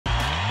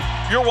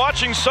You're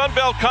watching Sun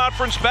Belt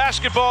Conference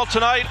basketball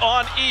tonight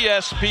on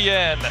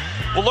ESPN.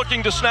 We're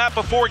looking to snap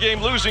a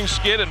four-game losing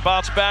skid and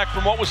bounce back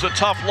from what was a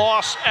tough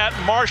loss at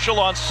Marshall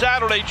on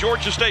Saturday.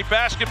 Georgia State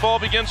basketball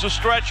begins a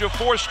stretch of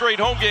 4 straight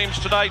home games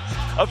tonight.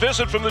 A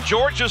visit from the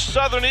Georgia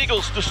Southern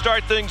Eagles to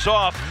start things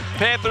off.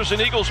 Panthers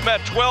and Eagles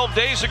met 12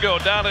 days ago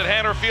down at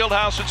Hanner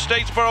Fieldhouse in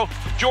Statesboro.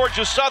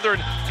 Georgia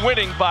Southern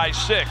winning by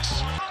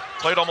 6.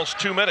 Played almost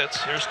 2 minutes.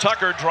 Here's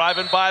Tucker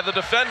driving by the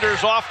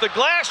defenders off the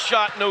glass.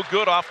 Shot no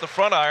good off the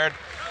front iron.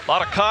 A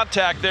lot of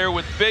contact there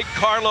with big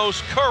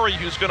Carlos Curry,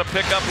 who's going to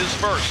pick up his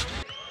first.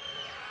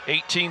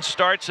 18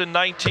 starts in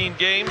 19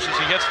 games as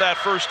he hits that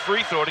first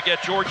free throw to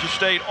get Georgia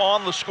State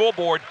on the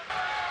scoreboard.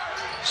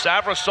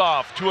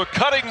 Savrasov to a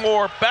cutting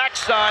Moore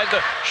backside.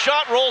 The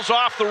shot rolls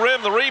off the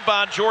rim. The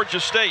rebound, Georgia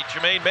State.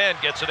 Jermaine Mann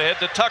gets it ahead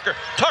to Tucker.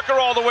 Tucker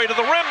all the way to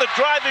the rim. The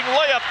driving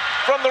layup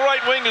from the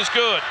right wing is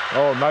good.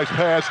 Oh, nice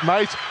pass.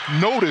 Nice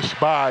notice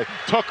by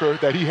Tucker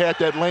that he had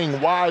that lane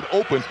wide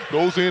open.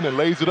 Goes in and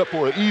lays it up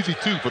for an easy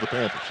 2 for the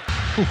Panthers.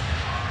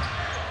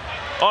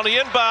 On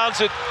the inbounds,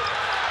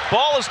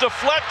 ball is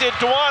deflected.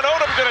 Dwan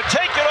Odom going to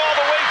take it all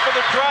the way for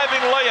the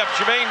driving layup.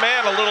 Jermaine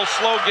Mann a little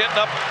slow getting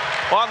up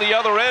on the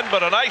other end,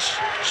 but a nice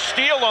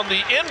steal on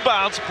the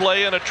inbounds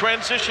play and a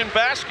transition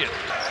basket.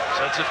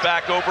 Sends it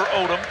back over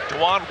Odom.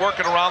 Dwan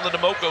working around the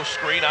Nemoko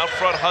screen. Out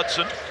front,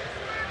 Hudson.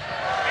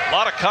 A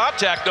lot of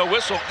contact, no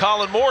whistle.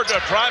 Colin Moore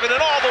driving it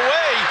all the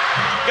way.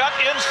 Got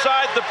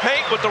inside the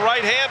paint with the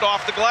right hand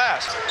off the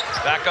glass.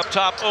 Back up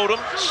top, Odom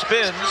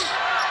spins.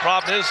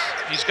 Problem is,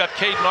 he's got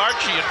Caden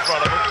Archie in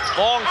front of him.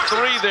 Long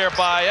 3 there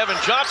by Evan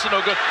Johnson, no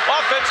good.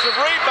 Offensive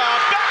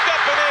rebound, back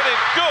up and in,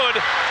 and good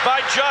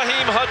by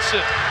Jaheim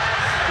Hudson.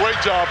 Great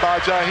job by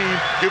Jaheim,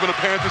 giving the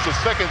Panthers a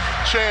second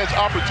chance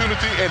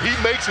opportunity, and he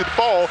makes it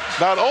fall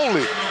not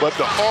only, but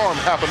the harm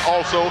happened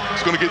also.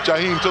 It's going to get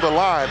Jaheim to the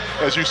line,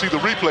 as you see the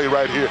replay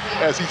right here,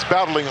 as he's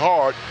battling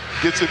hard.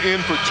 Gets it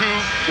in for 2,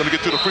 going to get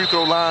to the free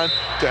throw line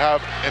to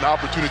have an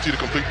opportunity to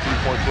complete the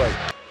 3-point play.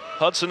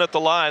 Hudson at the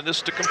line,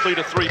 this to complete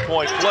a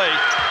 3-point play.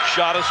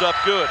 Shot is up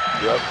good.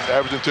 Yep,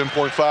 averaging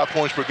 10.5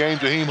 points per game.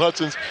 Jaheim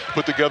Hudson's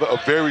put together a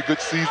very good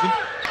season.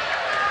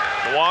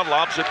 Dwan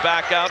lobs it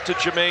back out to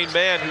Jermaine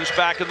Mann, who's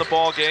back in the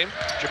ball game.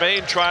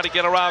 Jermaine trying to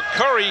get around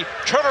Curry.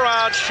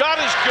 Turnaround, shot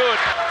is good.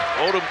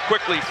 Odom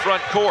quickly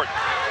front court.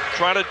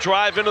 Trying to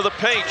drive into the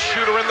paint.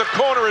 Shooter in the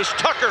corner is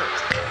Tucker.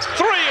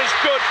 3 is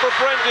good for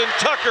Brendan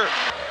Tucker.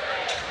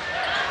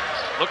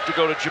 Look to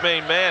go to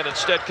Jermaine Mann,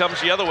 instead comes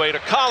the other way to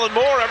Colin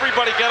Moore.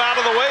 Everybody get out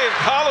of the way, and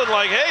Colin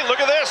like, hey, look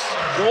at this.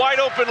 Wide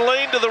open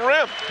lane to the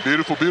rim.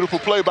 Beautiful, beautiful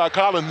play by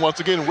Colin, once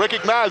again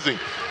recognizing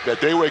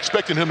that they were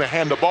expecting him to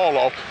hand the ball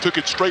off. Took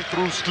it straight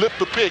through, slipped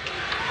the pick.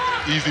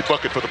 Easy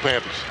bucket for the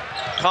Panthers.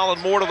 Colin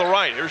Moore to the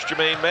right, here's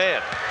Jermaine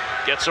Mann.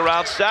 Gets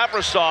around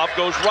Savrasov,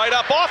 goes right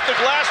up off the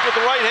glass with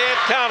the right hand,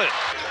 count it.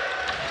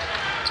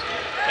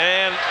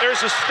 And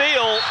there's a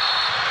steal,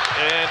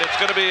 and it's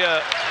gonna be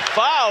a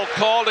foul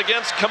called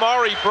against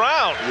Kamari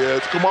Brown. Yeah,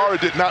 Kamari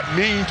did not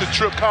mean to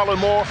trip Colin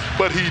Moore,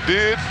 but he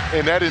did,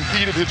 and that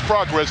impeded his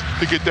progress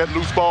to get that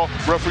loose ball.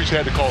 Referees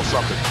had to call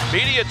something.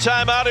 Media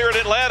timeout here in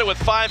Atlanta with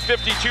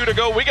 5:52 to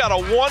go. We got a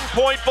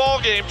 1-point ball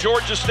game,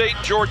 Georgia State,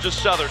 Georgia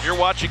Southern. You're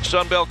watching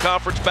Sun Belt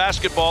Conference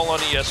basketball on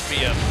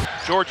ESPN.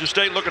 Georgia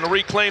State looking to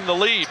reclaim the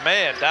lead.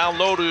 Man, down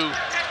low to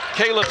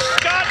Caleb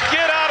Scott,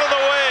 get out of the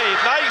way.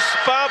 Nice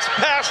bounce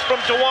pass from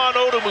Dwan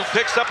Odom, who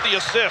picks up the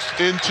assist.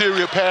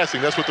 Interior passing,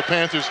 that's what the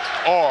Panthers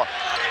are.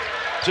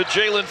 To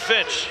Jalen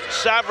Finch,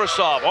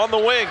 Savrasov on the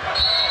wing.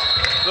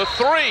 The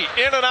 3,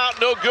 in and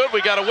out, no good.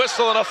 We got a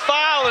whistle and a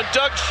foul, and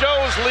Doug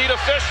Shows, lead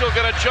official,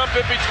 gonna jump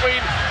in between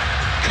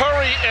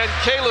Curry and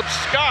Caleb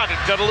Scott. It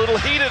got a little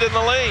heated in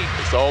the lane.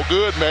 It's all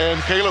good,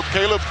 man. Caleb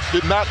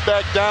did not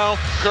back down.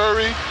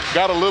 Curry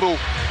got a little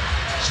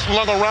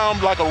slung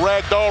around like a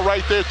rag doll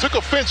right there. Took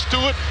offense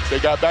to it. They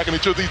got back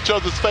into each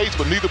other's face,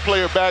 but neither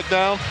player backed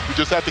down. We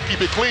just have to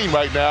keep it clean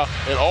right now.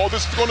 And all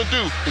this is going to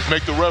do is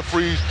make the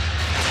referees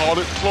call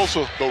it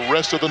closer the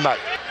rest of the night.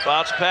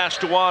 Bounce pass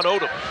to Dwan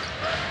Odom.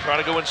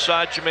 Trying to go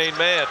inside Jermaine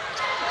Mann.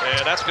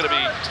 And that's going to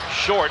be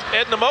short.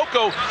 Ed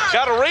Nemoko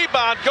got a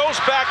rebound, goes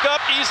back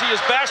up, easy as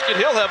basket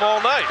he'll have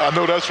all night. I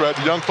know that's right.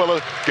 The young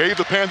fella gave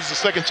the Panthers a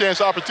second chance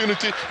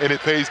opportunity, and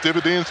it pays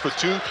dividends for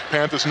 2.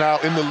 Panthers now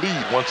in the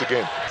lead once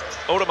again.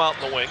 Odom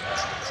out in the wing.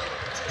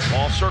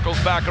 Ball circles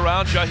back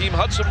around. Jaheim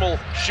Hudson will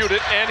shoot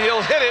it, and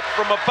he'll hit it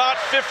from about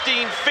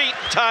 15 feet,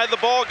 tie the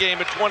ball game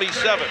at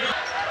 27.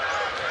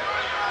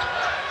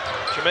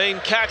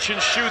 Jermaine catch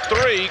and shoot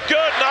 3.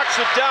 Good, knocks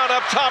it down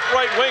up top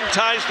right wing,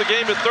 ties the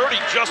game at 30,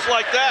 just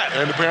like that.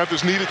 And the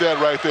Panthers needed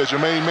that right there.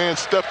 Jermaine Mann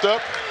stepped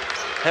up,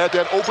 had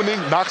that opening,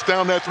 knocks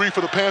down that 3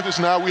 for the Panthers.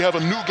 Now we have a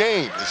new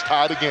game. It's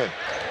tied again.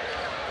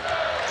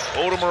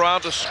 Odom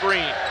around the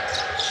screen.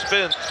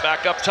 Spins,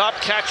 back up top,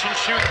 catch and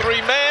shoot 3.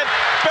 Man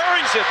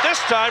buries it,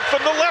 this time from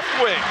the left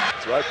wing.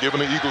 That's right,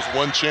 giving the Eagles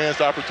 1 chance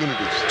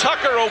opportunities.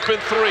 Tucker open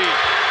 3.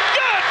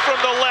 Good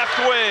from the left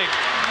wing.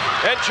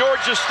 And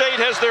Georgia State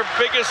has their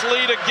biggest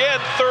lead again,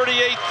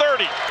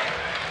 38-30.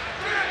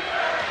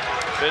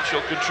 Finch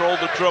will control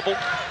the dribble.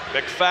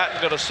 McFadden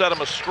going to set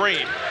him a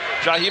screen.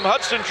 Jaheim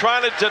Hudson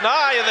trying to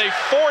deny, and they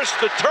forced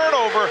the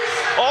turnover.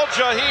 All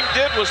Jaheim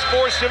did was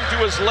force him to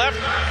his left,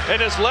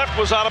 and his left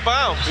was out of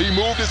bounds. He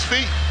moved his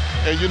feet.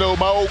 And you know,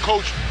 my old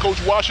coach, Coach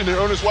Washington,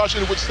 Ernest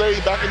Washington, would say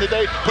back in the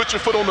day, put your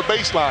foot on the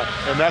baseline.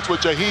 And that's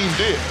what Jaheim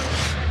did.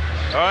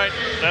 All right,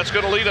 that's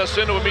going to lead us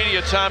into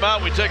immediate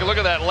timeout. We take a look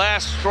at that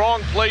last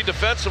strong play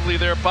defensively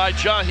there by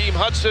Jaheim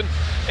Hudson.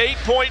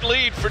 8-point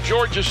lead for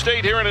Georgia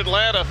State here in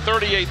Atlanta,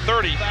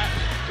 38-30.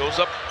 Goes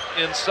up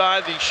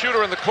inside. The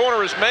shooter in the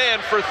corner is man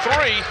for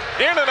three.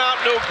 In and out,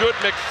 no good.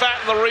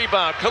 McFadden the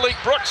rebound.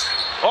 Kalik Brooks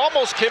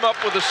almost came up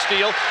with a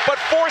steal, but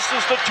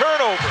forces the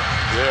turnover.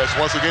 Yes,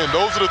 once again,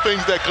 those are the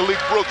things that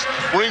Kalik Brooks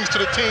brings to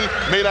the team.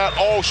 May not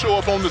all show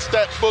up on the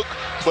stat book,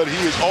 but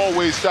he is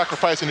always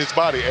sacrificing his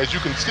body. As you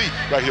can see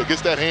right here,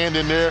 gets that hand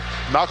in there,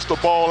 knocks the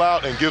ball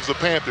out, and gives the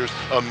Panthers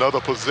another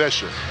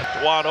possession.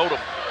 Juwan Odom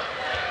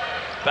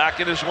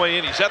backing his way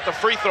in. He's at the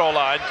free throw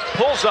line,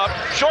 pulls up,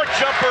 short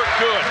jumper,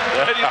 good.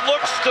 And he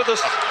looks to the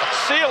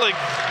ceiling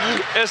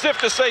as if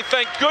to say,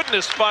 thank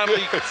goodness,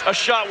 finally a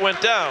shot went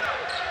down.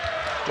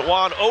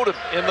 Juwan Odom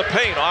in the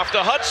paint, off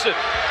to Hudson.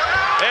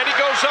 And he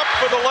goes up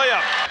for the layup.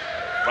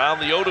 Around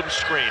the Odom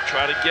screen,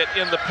 trying to get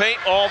in the paint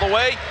all the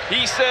way.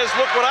 He says,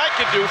 look what I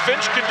can do.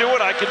 Finch can do it,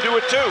 I can do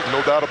it too.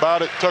 No doubt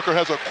about it. Tucker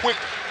has a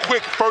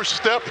quick first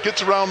step,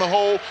 gets around the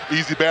hole.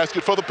 Easy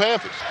basket for the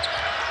Panthers.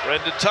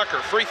 Brendan Tucker,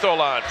 free throw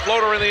line,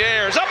 floater in the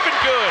air, is up and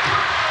good.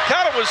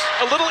 Kind of was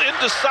a little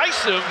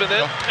indecisive, and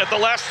then at the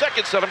last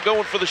second said, I'm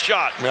going for the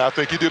shot. Man, I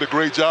think he did a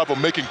great job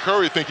of making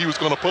Curry think he was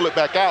going to pull it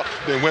back out,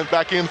 then went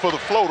back in for the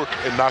floater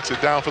and knocks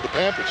it down for the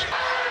Panthers.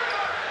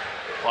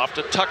 Off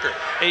to Tucker,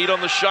 8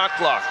 on the shot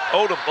clock.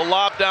 Odom, the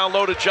lob down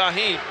low to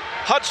Jaheim.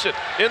 Hudson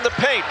in the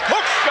paint,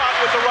 hook shot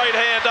with the right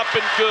hand, up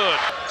and good.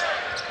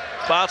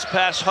 Bounce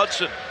pass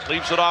Hudson,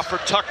 leaves it off for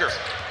Tucker.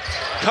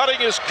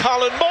 Cutting is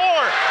Colin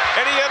Moore,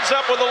 and he ends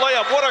up with a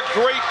layup. What a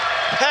great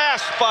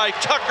pass by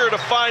Tucker to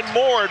find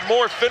Moore, and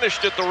Moore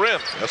finished at the rim.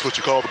 That's what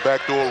you call the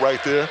back door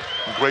right there.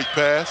 Great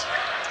pass.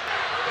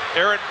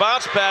 Errant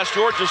bounce pass,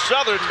 Georgia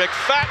Southern.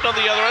 McFadden on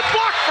the other end,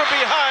 blocked from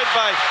behind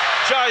by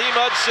Jaheim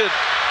Hudson.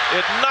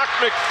 It knocked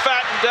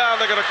McFadden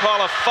down. They're going to call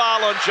a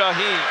foul on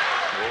Jaheim.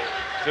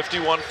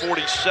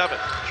 51-47.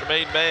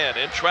 Jermaine Mann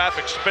in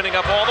traffic, spinning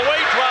up all the way,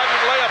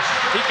 driving layup.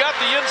 He got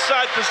the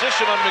inside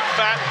position on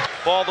McFadden.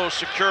 Ball, though,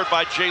 secured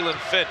by Jalen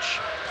Finch.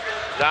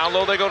 Down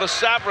low, they go to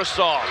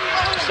Sabrasov.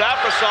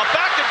 Sabrasov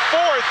back and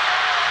forth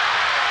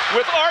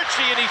with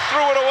Archie, and he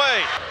threw it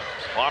away.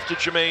 Off to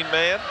Jermaine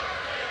Mann.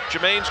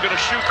 Jermaine's going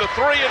to shoot the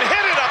three and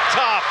hit it up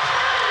top.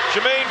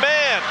 Jermaine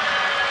Mann.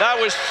 That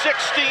was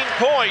 16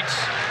 points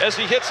as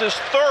he hits his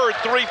third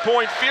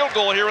three-point field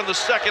goal here in the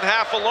second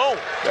half alone.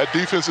 That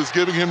defense is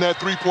giving him that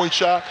three-point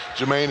shot.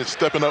 Jermaine is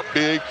stepping up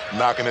big,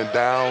 knocking it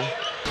down.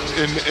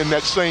 In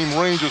that same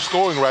range of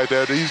scoring right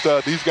there, these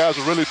guys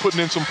are really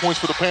putting in some points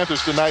for the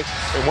Panthers tonight.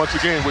 And once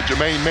again, with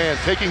Jermaine Mann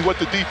taking what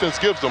the defense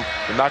gives them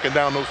and knocking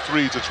down those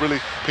threes, it's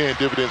really paying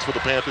dividends for the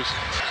Panthers.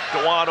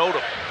 Juwan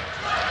Odom.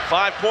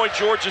 5-point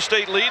Georgia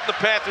State lead. The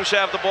Panthers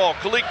have the ball.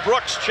 Kalik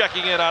Brooks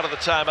checking in out of the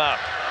timeout.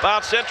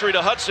 Bounce entry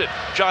to Hudson.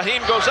 Jaheim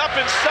goes up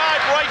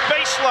inside, right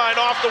baseline,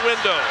 off the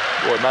window.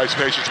 Boy, nice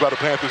patience by the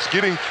Panthers,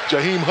 getting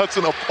Jaheim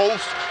Hudson a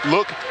post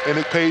look, and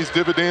it pays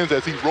dividends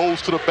as he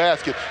rolls to the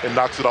basket and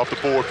knocks it off the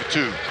board for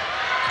two.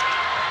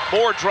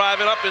 Moore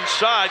driving up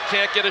inside,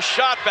 can't get a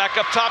shot. Back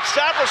up top,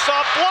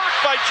 Sabrasov blocked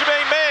by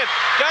Jermaine Mann.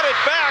 Got it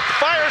back,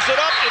 fires it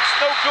up, it's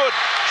no good.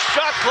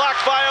 Shot clock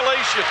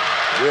violation.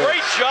 Yes.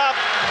 Great job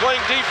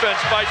playing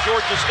defense by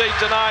Georgia State,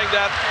 denying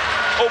that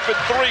open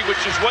three,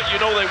 which is what you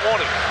know they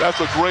wanted. That's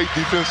a great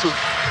defensive,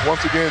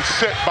 once again,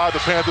 set by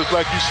the Panthers,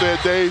 like you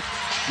said, Dave.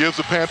 Gives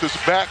the Panthers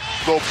back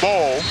the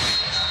ball.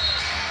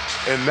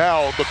 And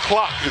now the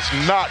clock is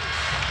not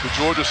the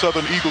Georgia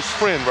Southern Eagles'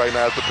 friend right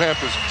now, as the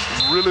Panthers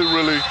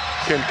really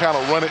can kind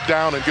of run it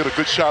down and get a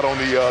good shot on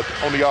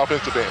the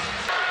offensive end.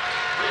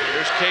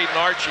 Here's Caden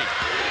Archie.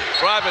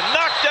 Driving,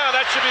 knocked down.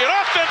 That should be an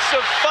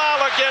offensive foul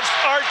against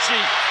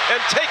Archie.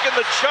 And taking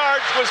the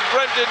charge was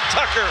Brendan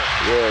Tucker.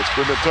 Yes,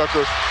 Brendan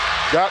Tucker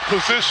got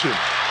position.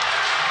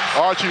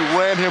 Archie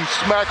ran him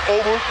smack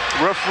over.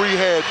 Referee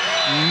had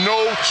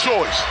no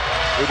choice.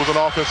 It was an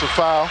offensive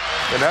foul.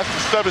 And that's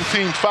the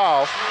 17th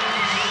foul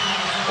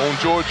on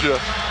Georgia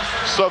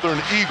Southern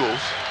Eagles.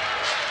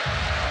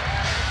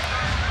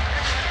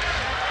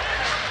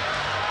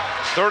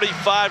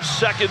 35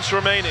 seconds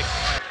remaining.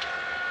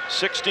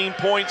 16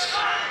 points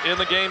in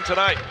the game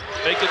tonight.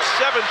 Make it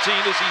 17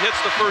 as he hits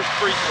the first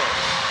free throw.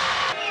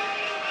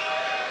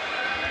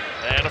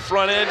 And the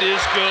front end is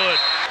good.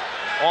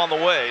 On the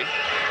way.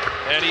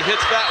 And he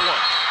hits that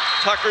one.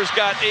 Tucker's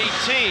got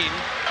 18.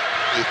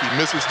 If he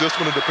misses this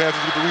one and the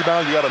Panthers get the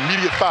rebound, you got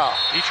immediate foul.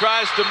 He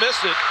tries to miss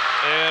it.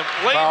 And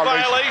lane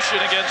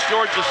violation against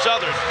Georgia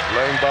Southern.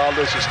 Lane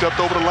violation. Stepped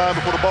over the line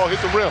before the ball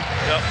hit the rim.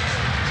 Yep.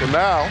 So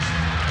now,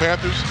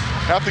 Panthers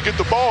have to get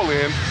the ball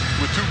in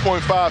with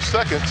 2.5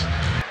 seconds.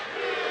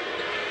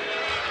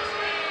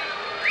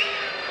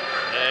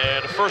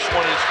 And the first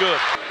one is good.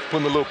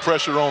 Putting a little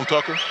pressure on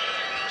Tucker.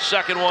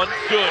 Second one,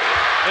 good.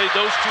 Made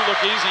those two look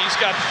easy. He's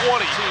got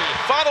 20.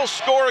 Final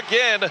score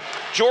again,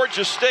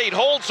 Georgia State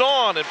holds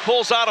on and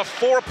pulls out a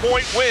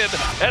 4-point win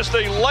as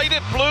they light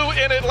it blue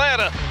in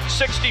Atlanta.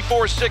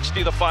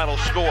 64-60 the final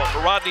score. For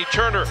Rodney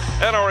Turner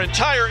and our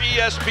entire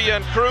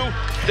ESPN crew,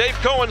 Dave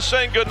Cohen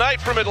saying goodnight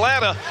from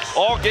Atlanta.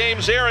 All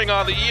games airing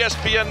on the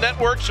ESPN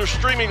networks are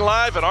streaming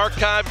live and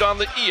archived on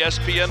the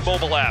ESPN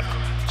mobile app.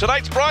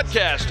 Tonight's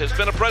broadcast has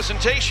been a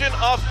presentation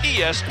of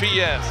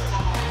ESPN.